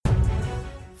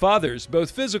Fathers,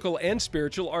 both physical and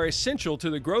spiritual, are essential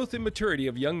to the growth and maturity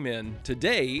of young men.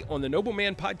 Today, on the Noble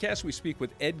Man Podcast, we speak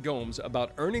with Ed Gomes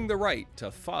about earning the right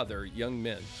to father young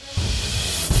men.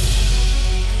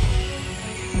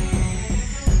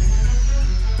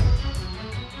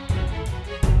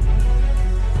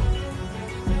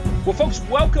 Well, folks,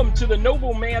 welcome to the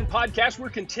Noble Man Podcast. We're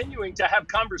continuing to have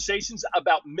conversations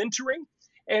about mentoring,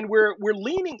 and we're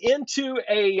leaning into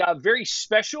a very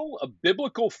special, a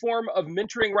biblical form of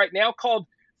mentoring right now called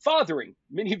fathering.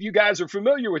 Many of you guys are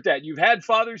familiar with that. You've had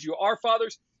fathers, you are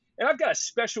fathers, and I've got a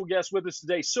special guest with us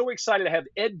today. So excited to have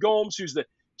Ed Gomes, who's the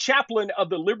chaplain of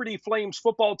the Liberty Flames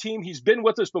football team. He's been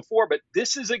with us before, but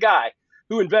this is a guy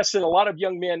who invests in a lot of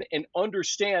young men and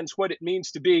understands what it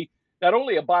means to be not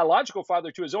only a biological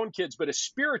father to his own kids, but a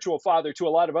spiritual father to a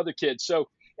lot of other kids. So,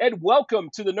 Ed, welcome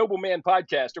to the Noble Man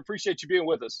Podcast. Appreciate you being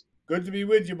with us. Good to be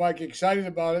with you, Mike. Excited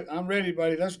about it. I'm ready,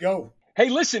 buddy. Let's go. Hey,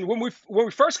 listen, when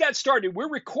we first got started, we're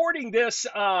recording this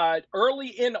early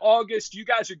in August. You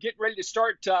guys are getting ready to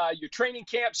start your training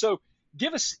camp. So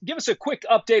give us a quick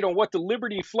update on what the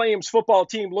Liberty Flames football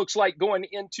team looks like going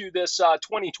into this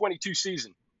 2022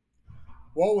 season.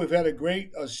 Well, we've had a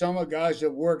great summer. Guys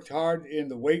have worked hard in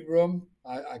the weight room.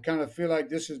 I kind of feel like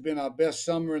this has been our best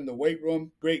summer in the weight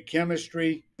room. Great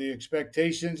chemistry. The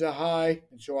expectations are high.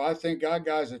 And so I think our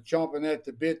guys are chomping at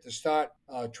the bit to start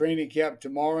training camp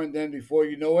tomorrow. And then before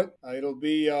you know it, it'll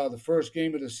be the first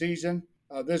game of the season.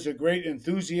 There's a great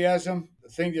enthusiasm. The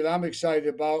thing that I'm excited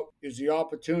about is the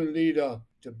opportunity to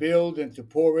build and to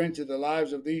pour into the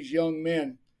lives of these young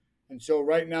men. And so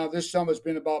right now, this summer has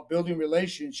been about building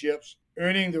relationships,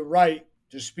 earning the right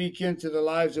to speak into the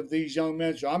lives of these young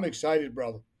men. So I'm excited,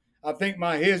 brother. I think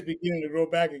my hair's beginning to grow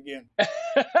back again.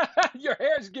 Your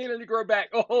hair's beginning to grow back.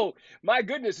 Oh, my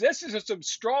goodness. This is some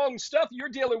strong stuff you're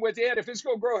dealing with, Ed. If it's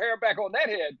going to grow hair back on that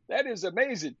head, that is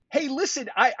amazing. Hey, listen,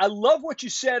 I love what you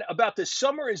said about this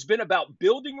summer has been about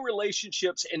building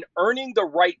relationships and earning the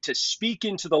right to speak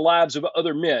into the lives of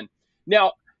other men.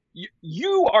 Now,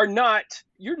 you're not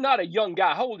a young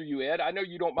guy. How old are you, Ed? I know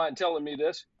you don't mind telling me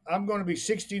this. I'm going to be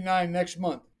 69 next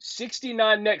month.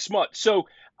 69 next month. So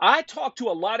I talk to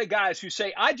a lot of guys who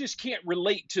say, I just can't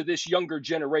relate to this younger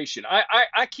generation.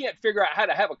 I can't figure out how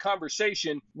to have a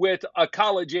conversation with a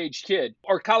college-age kid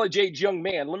or college-age young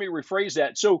man. Let me rephrase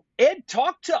that. So Ed,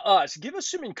 talk to us. Give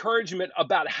us some encouragement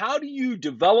about how do you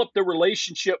develop the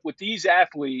relationship with these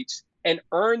athletes and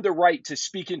earn the right to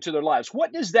speak into their lives.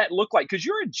 What does that look like? Because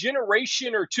you're a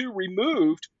generation or two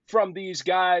removed from these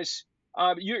guys.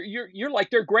 You're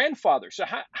like their grandfather. So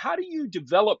how do you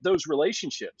develop those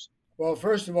relationships? Well,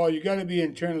 first of all, you got to be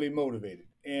internally motivated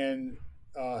and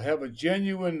have a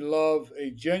genuine love, a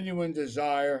genuine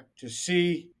desire to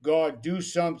see God do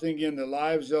something in the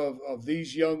lives of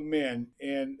these young men.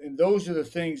 And those are the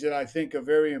things that I think are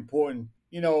very important.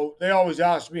 You know, they always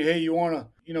ask me, hey, you want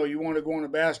to go on a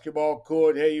basketball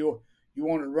court? Hey, you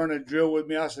want to run a drill with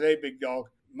me? I said, hey, big dog,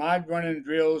 my running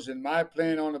drills and my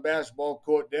playing on the basketball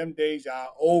court, them days are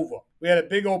over. We had a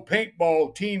big old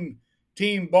paintball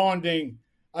team bonding.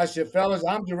 I said, fellas,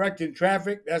 I'm directing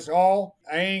traffic. That's all.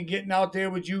 I ain't getting out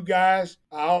there with you guys.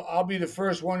 I'll be the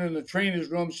first one in the trainer's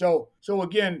room. So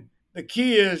again, the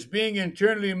key is being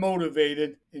internally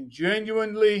motivated and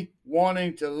genuinely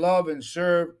wanting to love and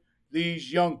serve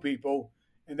these young people.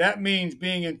 And that means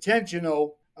being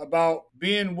intentional about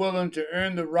being willing to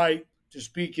earn the right to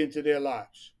speak into their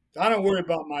lives. So I don't worry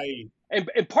about my age.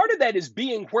 And part of that is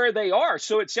being where they are.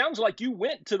 So it sounds like you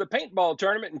went to the paintball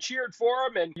tournament and cheered for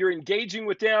them and you're engaging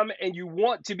with them and you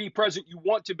want to be present. You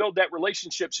want to build that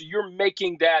relationship. So you're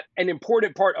making that an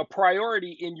important part, a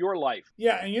priority in your life.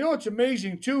 Yeah. And you know, it's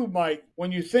amazing too, Mike,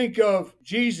 when you think of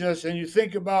Jesus and you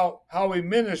think about how he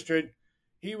ministered,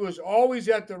 he was always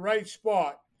at the right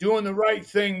spot, doing the right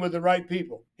thing with the right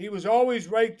people. He was always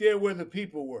right there where the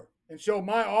people were. And so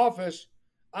my office,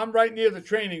 I'm right near the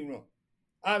training room.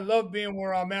 I love being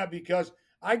where I'm at because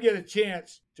I get a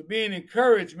chance to be an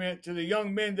encouragement to the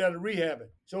young men that are rehabbing.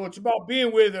 So it's about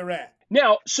being where they're at.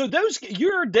 Now, so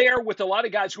you're there with a lot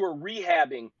of guys who are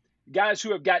rehabbing, guys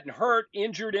who have gotten hurt,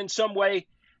 injured in some way.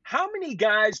 How many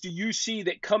guys do you see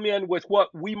that come in with what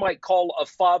we might call a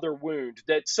father wound?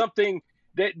 That's something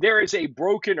that there is a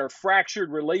broken or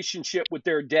fractured relationship with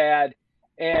their dad,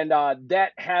 and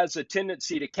that has a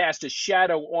tendency to cast a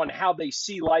shadow on how they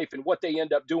see life and what they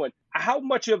end up doing. How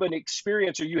much of an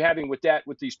experience are you having with that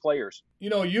with these players? You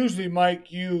know, usually,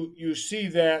 Mike, you see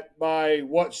that by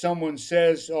what someone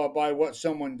says or by what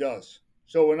someone does.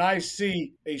 So when I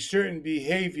see a certain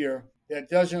behavior that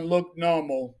doesn't look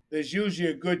normal, there's usually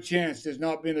a good chance there's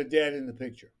not been a dad in the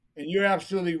picture. And you're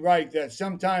absolutely right that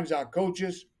sometimes our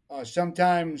coaches,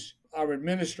 sometimes our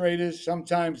administrators,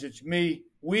 sometimes it's me.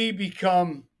 We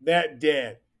become that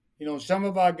dad. Some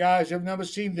of our guys have never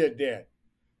seen their dad.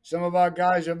 Some of our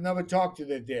guys have never talked to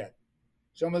their dad.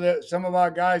 Some of our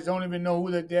guys don't even know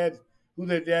who their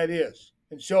dad is.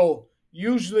 And so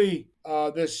usually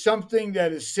there's something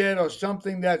that is said or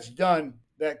something that's done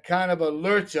that kind of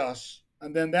alerts us,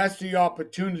 and then that's the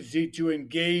opportunity to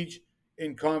engage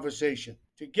in conversation,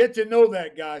 to get to know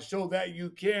that guy so that you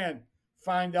can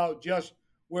find out just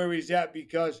where he's at,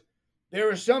 because there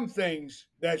are some things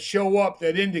that show up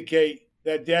that indicate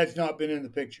that dad's not been in the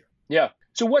picture. Yeah.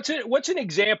 So what's an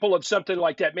example of something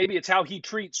like that? Maybe it's how he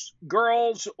treats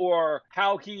girls or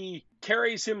how he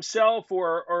carries himself,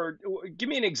 or give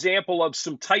me an example of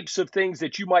some types of things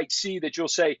that you might see that you'll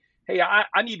say, hey,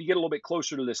 I need to get a little bit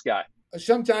closer to this guy.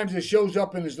 Sometimes it shows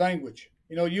up in his language.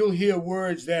 You'll hear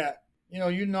words that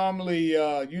you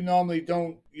normally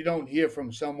don't hear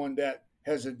from someone that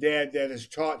has a dad that has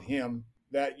taught him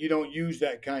that you don't use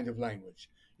that kind of language.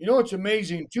 What's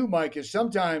amazing too, Mike, is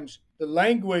sometimes the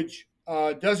language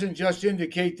doesn't just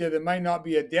indicate that it might not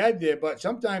be a dad there, but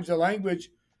sometimes the language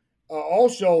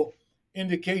also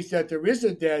indicates that there is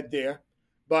a dad there,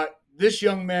 but this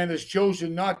young man has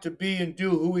chosen not to be and do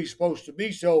who he's supposed to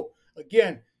be. So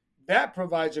again, that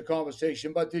provides a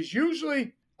conversation. But there's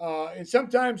usually, and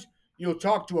sometimes you'll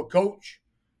talk to a coach.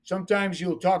 Sometimes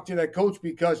you'll talk to that coach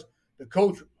because the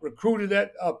coach recruited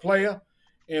that player,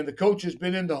 and the coach has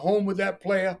been in the home with that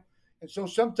player. And so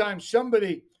sometimes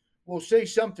somebody will say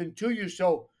something to you.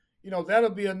 So, that'll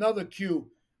be another cue.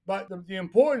 But the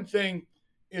important thing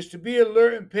is to be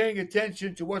alert and paying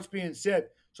attention to what's being said.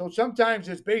 So sometimes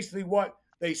it's basically what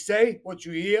they say, what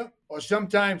you hear, or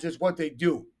sometimes it's what they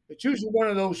do. It's usually one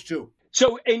of those two.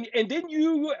 So, and then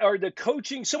you or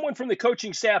someone from the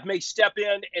coaching staff may step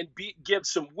in and give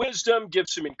some wisdom, give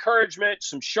some encouragement,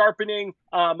 some sharpening,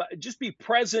 just be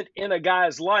present in a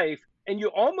guy's life. And you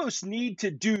almost need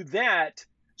to do that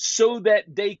so that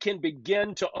they can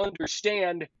begin to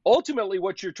understand ultimately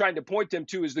what you're trying to point them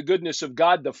to is the goodness of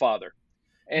God the Father.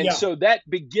 And Yeah. so that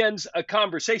begins a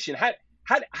conversation.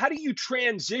 How do you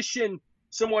transition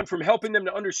someone from helping them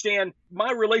to understand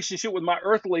my relationship with my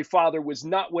earthly father was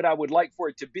not what I would like for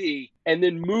it to be, and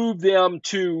then move them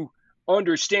to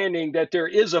understanding that there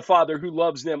is a father who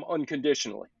loves them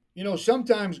unconditionally?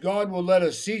 Sometimes God will let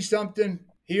us see something,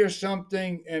 hear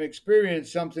something, and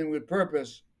experience something with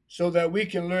purpose so that we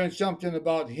can learn something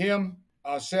about Him,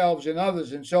 ourselves, and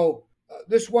others. And so,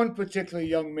 this one particular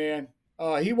young man,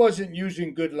 he wasn't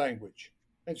using good language.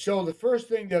 And so, the first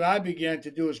thing that I began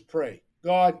to do is pray.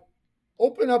 God,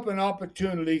 open up an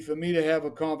opportunity for me to have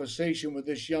a conversation with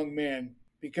this young man,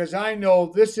 because I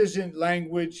know this isn't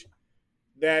language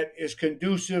that is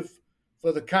conducive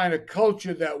for the kind of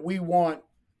culture that we want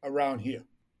around here.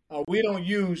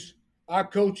 Our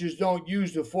coaches don't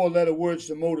use the four-letter words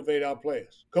to motivate our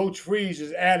players. Coach Freeze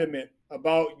is adamant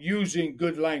about using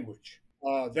good language.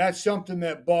 That's something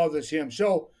that bothers him.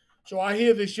 So I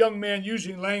hear this young man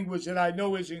using language that I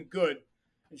know isn't good.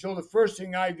 And so the first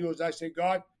thing I do is I say,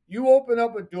 God, you open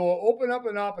up a door, open up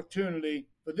an opportunity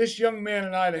for this young man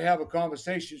and I to have a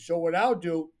conversation. So what I'll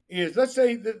do is, let's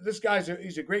say this guy's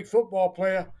he's a great football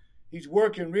player. He's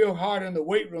working real hard in the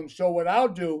weight room. So what I'll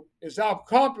do is I'll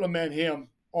compliment him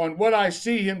on what I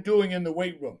see him doing in the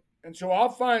weight room. And so I'll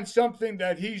find something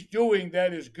that he's doing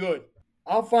that is good.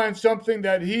 I'll find something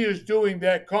that he is doing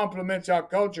that complements our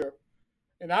culture.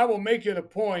 And I will make it a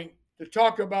point to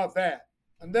talk about that.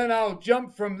 And then I'll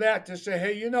jump from that to say,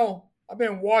 hey, I've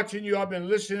been watching you, I've been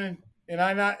listening, and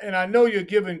I know you're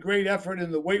giving great effort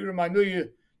in the weight room. I know you're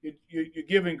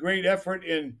giving great effort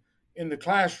in the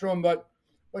classroom, but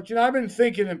I've been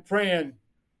thinking and praying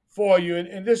for you,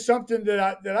 and there's something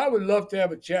that I would love to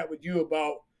have a chat with you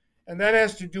about, and that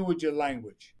has to do with your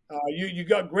language. You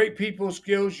got great people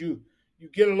skills. You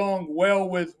get along well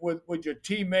with your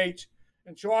teammates,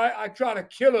 and so I try to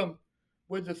kill him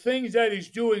with the things that he's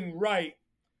doing right,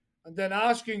 and then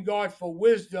asking God for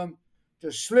wisdom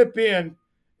to slip in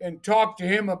and talk to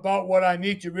him about what I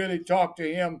need to really talk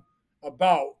to him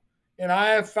about. And I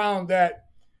have found that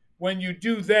when you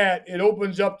do that, it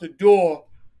opens up the door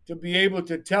to be able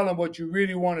to tell him what you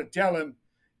really want to tell him.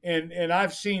 And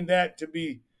I've seen that to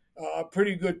be a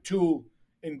pretty good tool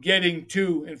in getting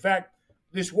to. In fact,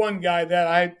 this one guy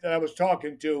that I was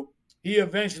talking to, he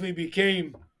eventually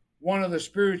became one of the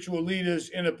spiritual leaders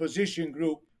in a position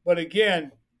group. But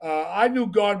again, I knew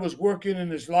God was working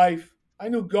in his life. I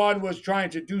knew God was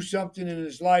trying to do something in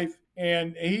his life,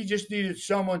 and he just needed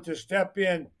someone to step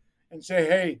in and say,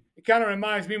 hey, it kind of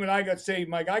reminds me when I got saved,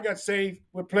 Mike. I got saved.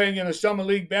 We're playing in a summer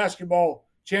league basketball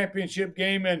championship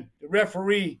game, and the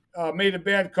referee made a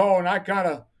bad call, and I kind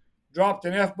of dropped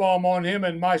an F-bomb on him,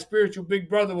 and my spiritual big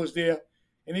brother was there.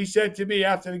 And he said to me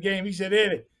after the game, he said,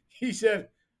 Eddie, he said,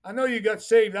 I know you got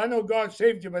saved. I know God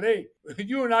saved you, but hey,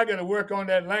 you and I got to work on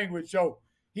that language. So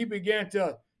he began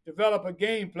to develop a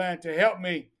game plan to help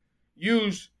me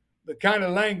use the kind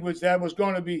of language that was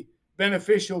going to be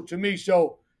beneficial to me.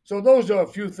 So those are a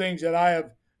few things that I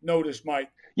have noticed, Mike.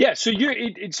 Yeah, so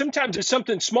sometimes it's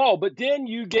something small, but then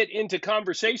you get into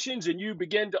conversations and you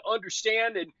begin to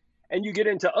understand, and you get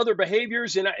into other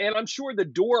behaviors, and I'm sure the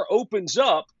door opens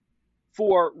up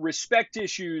for respect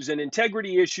issues and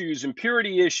integrity issues and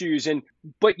purity issues,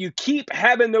 but you keep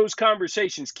having those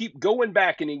conversations, keep going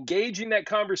back and engaging that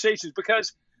conversations,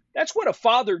 because that's what a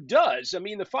father does. I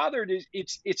mean, the father is,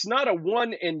 it's not a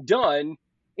one and done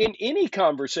in any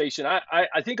conversation.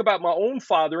 I think about my own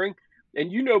fathering, and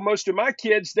most of my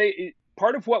kids, they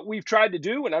part of what we've tried to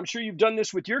do, and I'm sure you've done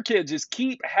this with your kids, is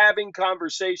keep having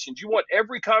conversations. You want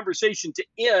every conversation to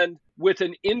end with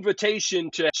an invitation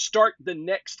to start the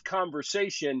next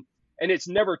conversation, and it's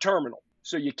never terminal.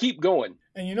 So you keep going.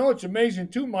 And you know what's amazing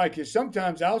too, Mike, is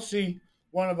sometimes I'll see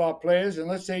one of our players, and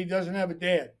let's say he doesn't have a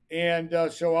dad. And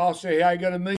so I'll say, hey, I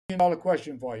got $1 million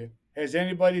question for you. Has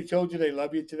anybody told you they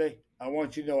love you today? I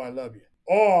want you to know I love you.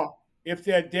 Or if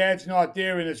their dad's not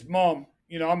there and it's mom,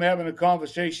 I'm having a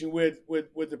conversation with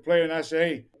the player, and I say,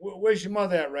 hey, where's your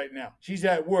mother at right now? She's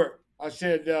at work. I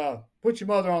said, put your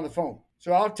mother on the phone.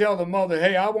 So I'll tell the mother,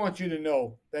 hey, I want you to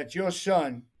know that your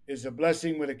son is a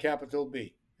blessing with a capital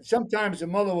B. And sometimes the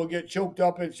mother will get choked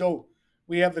up, and so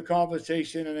we have the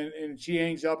conversation, and she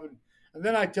hangs up. And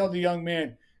then I tell the young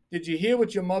man, did you hear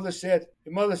what your mother said?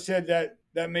 Your mother said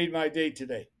that made my day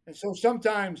today. And so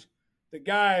sometimes the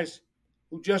guys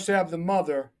who just have the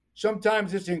mother,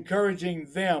 sometimes it's encouraging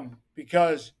them,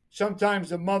 because sometimes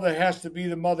the mother has to be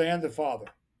the mother and the father,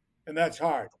 and that's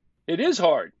hard. It is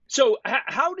hard. So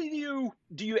how do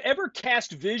you ever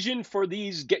cast vision for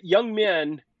these young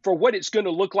men for what it's going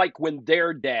to look like when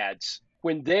they're dads,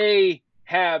 when they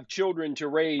have children to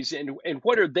raise, and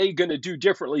what are they going to do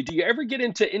differently? Do you ever get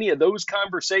into any of those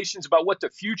conversations about what the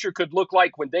future could look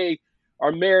like when they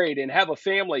are married and have a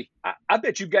family? I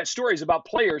bet you've got stories about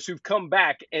players who've come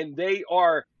back and they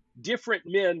are different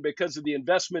men because of the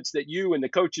investments that you and the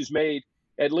coaches made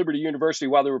at Liberty University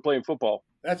while they were playing football.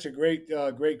 That's a great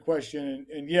question.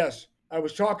 And yes, I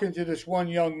was talking to this one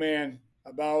young man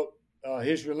about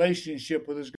his relationship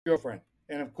with his girlfriend.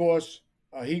 And of course,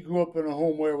 he grew up in a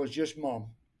home where it was just mom.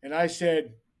 And I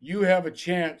said, you have a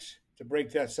chance to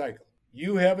break that cycle.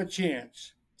 You have a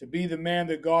chance to be the man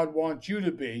that God wants you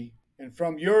to be. And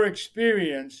from your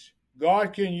experience,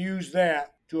 God can use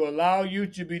that to allow you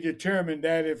to be determined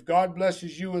that if God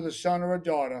blesses you with a son or a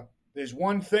daughter, there's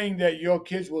one thing that your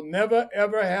kids will never,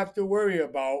 ever have to worry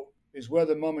about, is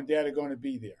whether mom and dad are going to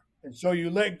be there. And so you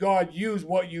let God use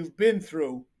what you've been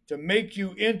through to make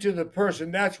you into the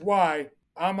person. That's why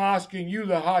I'm asking you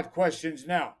the hard questions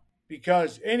now,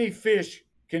 because any fish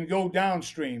can go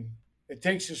downstream. It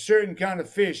takes a certain kind of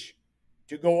fish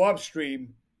to go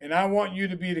upstream, and I want you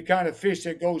to be the kind of fish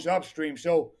that goes upstream.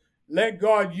 So let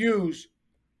God use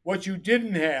what you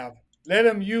didn't have. Let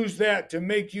him use that to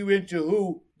make you into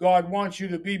who God wants you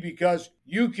to be, because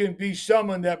you can be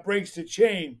someone that breaks the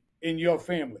chain in your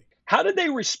family. How did they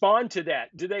respond to that?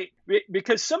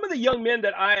 Because some of the young men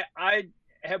that I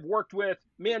have worked with,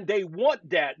 man, they want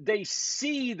that. They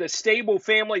see the stable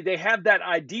family. They have that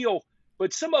ideal,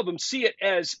 but some of them see it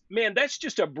as, man, that's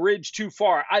just a bridge too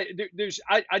far. I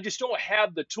just don't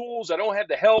have the tools. I don't have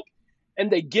the help,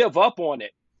 and they give up on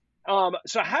it.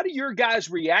 So how do your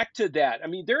guys react to that? I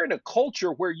mean, they're in a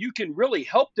culture where you can really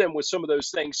help them with some of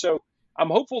those things. So I'm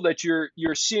hopeful that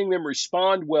you're seeing them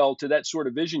respond well to that sort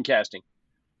of vision casting.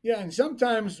 Yeah, and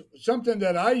sometimes something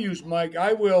that I use, Mike,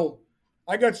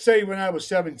 I got saved when I was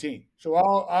 17. So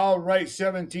I'll write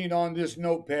 17 on this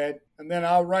notepad, and then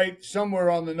I'll write somewhere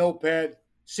on the notepad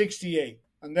 68.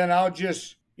 And then I'll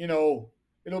just, it'll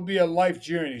be a life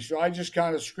journey. So I just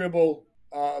kind of scribble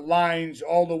lines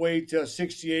all the way to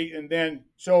 68. And then,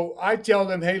 so I tell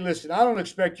them, hey, listen, I don't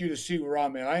expect you to see where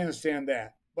I'm at. I understand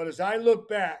that. But as I look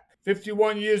back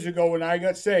 51 years ago when I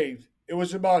got saved, it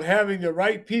was about having the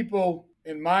right people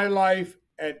in my life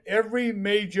at every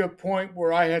major point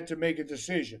where I had to make a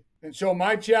decision. And so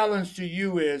my challenge to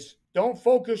you is, don't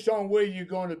focus on where you're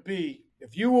going to be.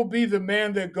 If you will be the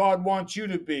man that God wants you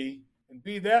to be, and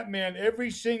be that man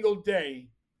every single day,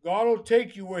 God will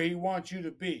take you where he wants you to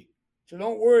be. So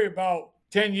don't worry about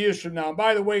 10 years from now. And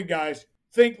by the way, guys,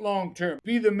 think long term.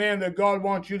 Be the man that God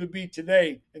wants you to be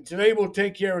today. And today will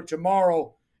take care of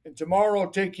tomorrow. And tomorrow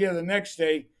will take care of the next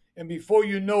day. And before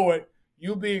you know it,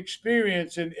 you'll be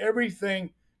experiencing everything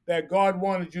that God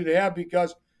wanted you to have,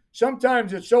 because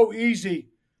Sometimes it's so easy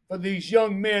for these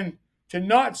young men to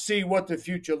not see what the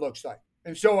future looks like.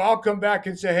 And so I'll come back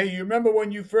and say, hey, you remember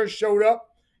when you first showed up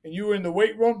and you were in the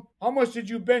weight room? How much did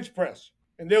you bench press?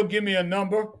 And they'll give me a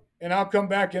number, and I'll come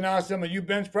back and ask them, are you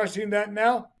bench pressing that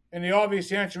now? And the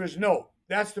obvious answer is no.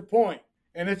 That's the point.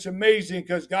 And it's amazing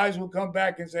because guys will come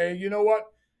back and say, hey, you know what?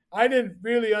 I didn't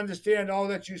really understand all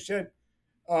that you said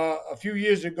a few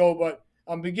years ago, but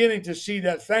I'm beginning to see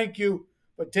that. Thank you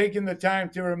for taking the time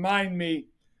to remind me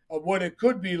of what it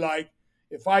could be like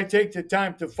if I take the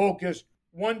time to focus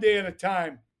one day at a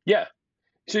time. Yeah.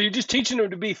 So you're just teaching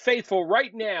them to be faithful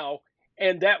right now,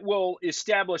 and that will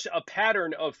establish a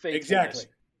pattern of Exactly. faithfulness.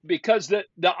 Because the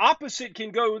opposite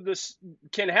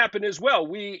can happen as well.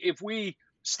 If we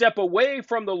step away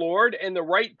from the Lord and the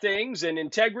right things and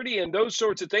integrity and those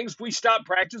sorts of things, if we stop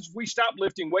practice, if we stop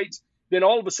lifting weights, then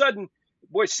all of a sudden,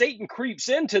 boy, Satan creeps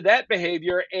into that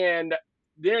behavior, and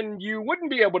then you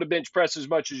wouldn't be able to bench press as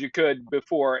much as you could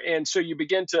before, and so you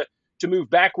begin to move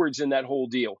backwards in that whole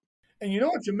deal. And you know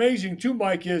what's amazing too,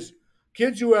 Mike, is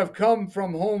kids who have come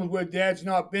from homes where dad's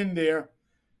not been there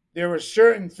are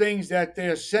certain things that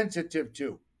they're sensitive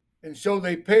to. And so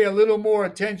they pay a little more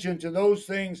attention to those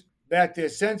things that they're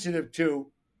sensitive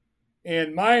to.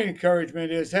 And my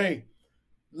encouragement is, hey,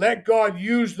 let God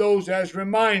use those as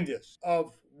reminders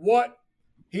of what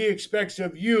he expects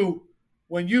of you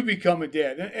when you become a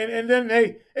dad. And then,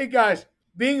 hey, guys,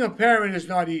 being a parent is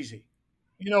not easy.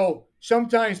 You know,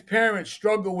 sometimes parents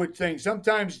struggle with things.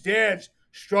 Sometimes dads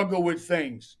struggle with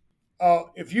things.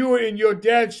 If you were in your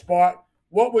dad's spot,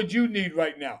 what would you need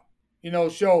right now? You know,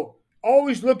 so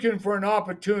always looking for an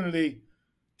opportunity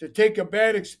to take a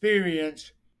bad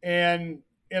experience and,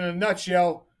 in a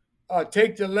nutshell,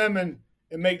 take the lemon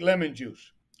and make lemon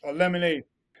juice or lemonade.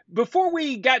 Before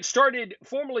we got started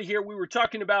formally here, we were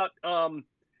talking about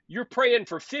you're praying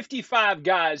for 55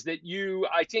 guys that you,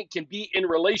 I think, can be in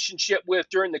relationship with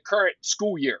during the current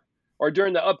school year or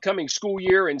during the upcoming school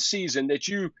year and season, that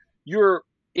you're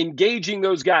engaging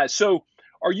those guys. So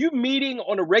are you meeting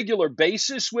on a regular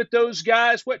basis with those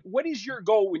guys? What is your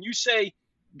goal when you say,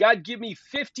 God, give me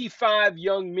 55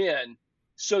 young men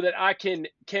so that I can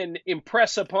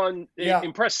impress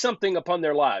something upon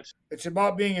their lives? It's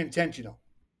about being intentional.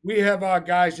 We have our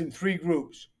guys in three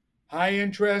groups. High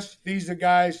interest, these are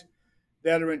guys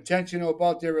that are intentional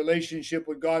about their relationship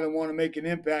with God and want to make an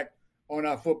impact on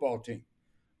our football team.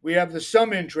 We have the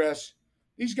some interest.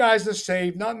 These guys are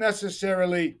saved, not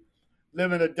necessarily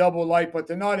living a double life, but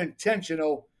they're not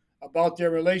intentional about their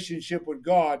relationship with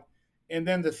God. And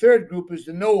then the third group is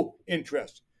the no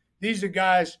interest. These are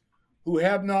guys who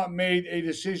have not made a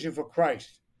decision for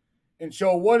Christ. And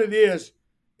so what it is,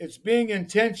 it's being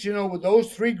intentional with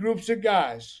those three groups of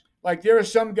guys. Like there are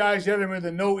some guys that are in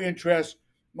the no interest.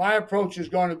 My approach is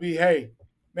going to be, hey,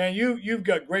 man, you've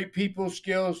got great people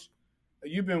skills.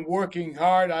 You've been working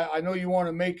hard. I know you want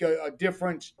to make a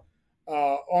difference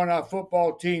on our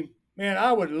football team. Man,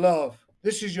 I would love,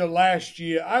 this is your last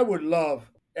year, I would love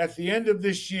at the end of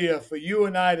this year for you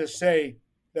and I to say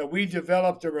that we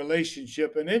developed a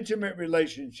relationship, an intimate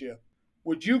relationship.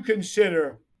 Would you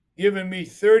consider giving me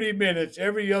 30 minutes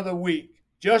every other week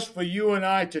just for you and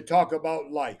I to talk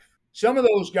about life? Some of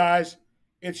those guys,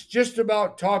 it's just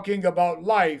about talking about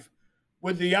life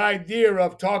with the idea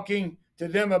of talking to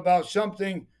them about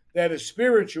something that is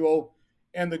spiritual.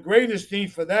 And the greatest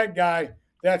need for that guy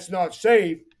that's not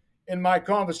saved in my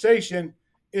conversation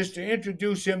is to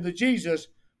introduce him to Jesus,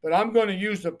 but I'm going to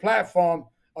use the platform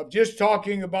of just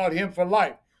talking about him for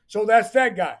life. So that's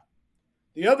that guy.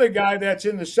 The other guy that's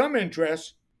in the some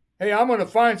interest, hey, I'm going to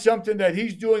find something that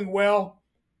he's doing well,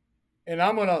 and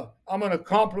I'm going to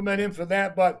compliment him for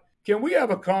that. But can we have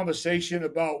a conversation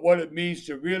about what it means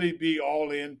to really be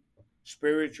all in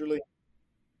spiritually?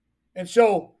 And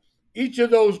so each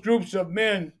of those groups of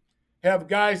men have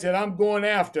guys that I'm going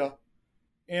after,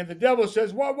 and the devil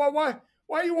says,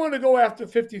 why you want to go after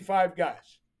 55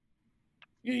 guys?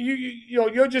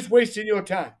 You're just wasting your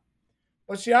time.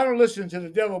 But see, I don't listen to the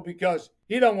devil because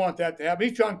he don't want that to happen.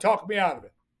 He's trying to talk me out of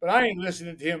it. But I ain't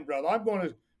listening to him, brother. I'm going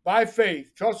to, by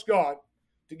faith, trust God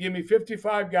to give me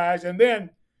 55 guys. And then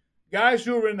guys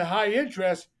who are in the high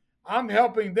interest, I'm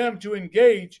helping them to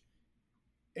engage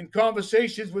in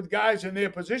conversations with guys in their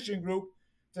position group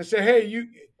to say, hey,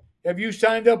 have you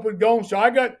signed up with Gomes? So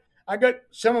I got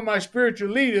some of my spiritual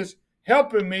leaders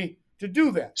helping me to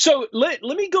do that. So let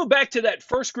me go back to that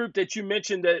first group that you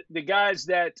mentioned, the guys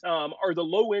that are the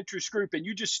low interest group, and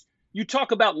you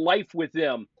talk about life with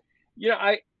them.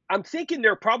 I'm thinking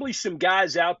there are probably some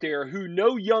guys out there who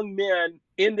know young men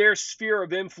in their sphere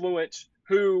of influence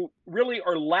who really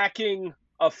are lacking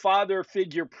a father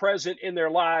figure present in their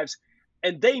lives,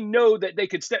 and they know that they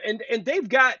could step, and they've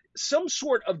got some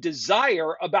sort of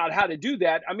desire about how to do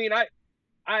that. I mean,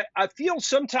 I feel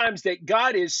sometimes that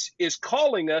God is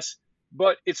calling us,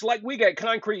 but it's like we got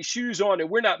concrete shoes on and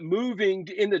we're not moving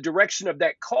in the direction of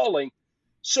that calling.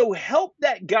 So help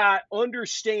that guy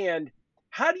understand,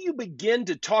 how do you begin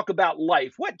to talk about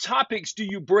life? What topics do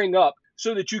you bring up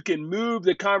so that you can move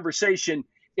the conversation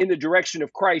in the direction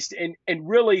of Christ, and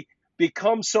really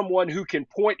become someone who can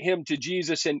point him to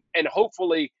Jesus, and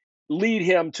hopefully lead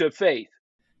him to faith?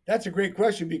 That's a great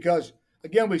question because,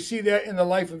 again, we see that in the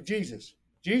life of Jesus.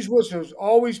 Jesus was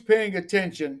always paying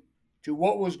attention to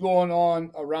what was going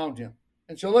on around him.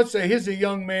 And so let's say here's a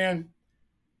young man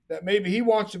that maybe he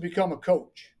wants to become a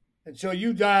coach. And so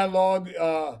you dialogue,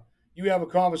 you have a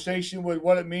conversation with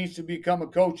what it means to become a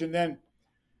coach. And then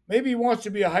maybe he wants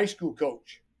to be a high school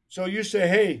coach. So you say,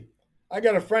 hey, I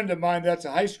got a friend of mine that's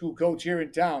a high school coach here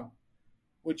in town.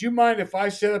 Would you mind if I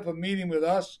set up a meeting with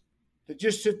us to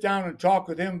just sit down and talk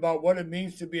with him about what it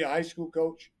means to be a high school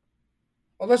coach?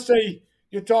 Or let's say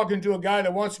you're talking to a guy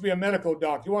that wants to be a medical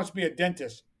doctor, he wants to be a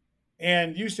dentist.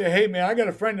 And you say, hey, man, I got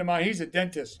a friend of mine, he's a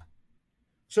dentist.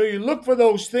 So you look for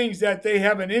those things that they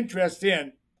have an interest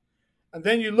in, and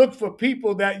then you look for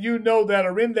people that you know that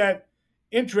are in that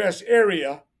interest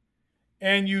area,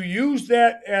 and you use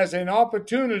that as an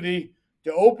opportunity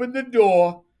to open the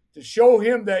door to show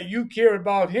him that you care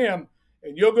about him,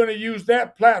 and you're going to use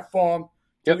that platform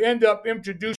to end up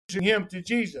introducing him to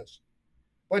Jesus.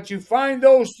 But you find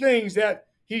those things that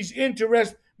he's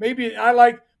interested. Maybe I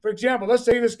like, for example, let's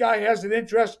say this guy has an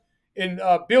interest in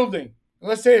building.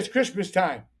 Let's say it's Christmas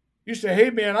time. You say, hey,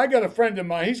 man, I got a friend of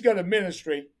mine. He's got a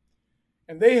ministry,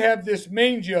 and they have this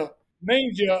manger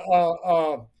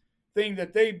thing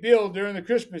that they build during the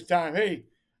Christmas time. Hey,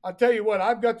 I'll tell you what,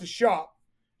 I've got the shop.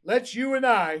 Let's you and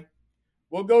I,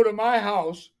 we'll go to my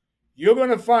house. You're going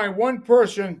to find one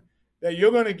person that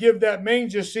you're going to give that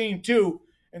manger scene to.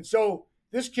 And so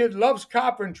this kid loves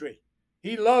carpentry.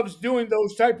 He loves doing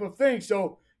those type of things.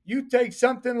 So you take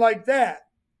something like that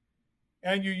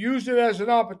and you use it as an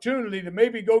opportunity to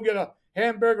maybe go get a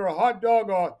hamburger, a hot dog,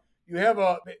 or you have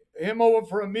him over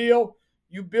for a meal.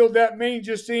 You build that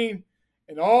manger scene,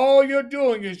 and all you're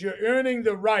doing is you're earning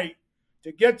the right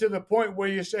to get to the point where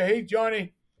you say, hey,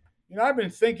 Johnny, I've been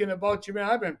thinking about you, man.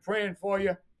 I've been praying for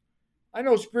you. I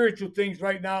know spiritual things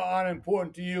right now aren't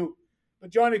important to you, but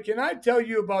Johnny, can I tell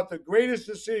you about the greatest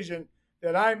decision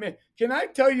that I made? Can I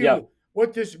tell you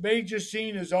what this manger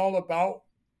scene is all about?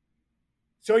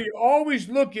 So you're always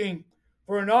looking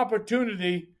for an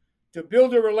opportunity to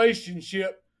build a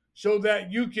relationship so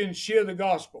that you can share the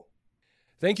gospel.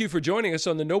 Thank you for joining us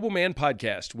on the Noble Man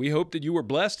Podcast. We hope that you were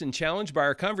blessed and challenged by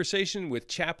our conversation with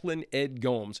Chaplain Ed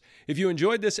Gomes. If you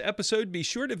enjoyed this episode, be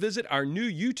sure to visit our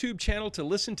new YouTube channel to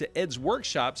listen to Ed's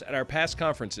workshops at our past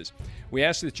conferences. We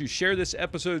ask that you share this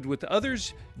episode with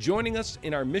others, joining us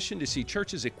in our mission to see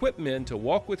churches equip men to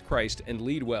walk with Christ and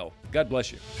lead well. God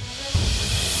bless you.